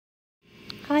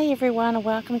Hi everyone, and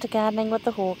welcome to Gardening with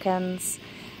the Hawkins.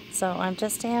 So I'm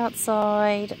just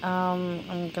outside. I'm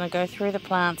going to go through the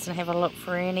plants and have a look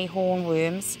for any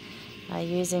hornworms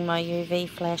using my UV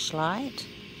flashlight.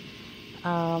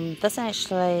 This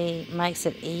actually makes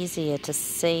it easier to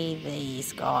see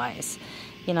these guys.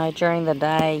 You know, during the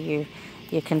day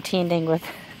you're contending with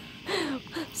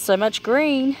so much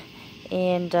green,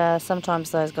 and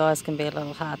sometimes those guys can be a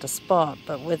little hard to spot,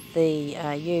 but with the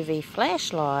UV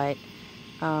flashlight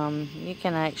you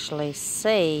can actually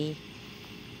see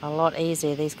a lot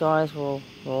easier. These guys will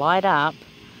light up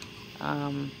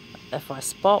if I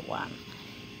spot one.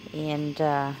 And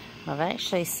I've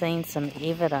actually seen some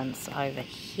evidence over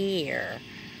here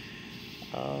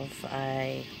of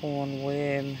a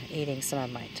hornworm eating some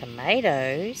of my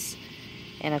tomatoes.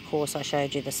 And of course, I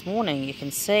showed you this morning, you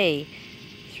can see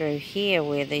through here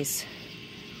where these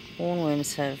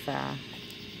hornworms have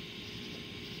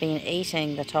been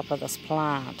eating the top of this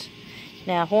plant.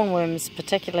 Now, hornworms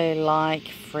particularly like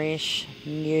fresh,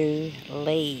 new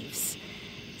leaves.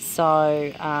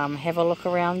 So have a look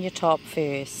around your top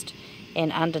first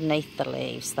and underneath the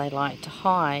leaves. They like to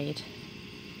hide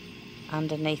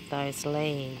underneath those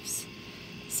leaves.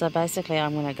 So basically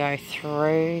I'm going to go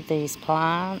through these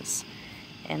plants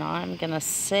and I'm going to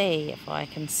see if I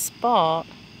can spot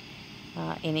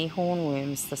any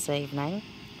hornworms this evening.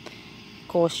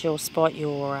 Of course, you'll spot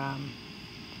your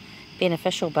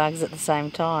beneficial bugs at the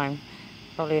same time.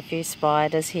 Probably a few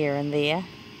spiders here and there.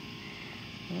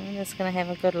 I'm just going to have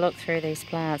a good look through these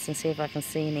plants and see if I can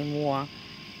see any more,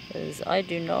 because I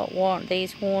do not want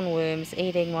these hornworms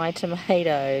eating my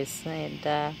tomatoes.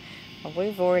 And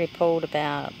we've already pulled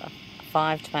about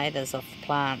 5 tomatoes off the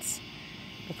plants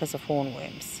because of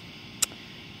hornworms.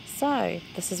 So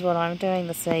this is what I'm doing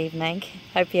this evening.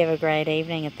 Hope you have a great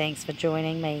evening, and thanks for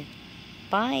joining me.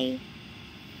 Bye.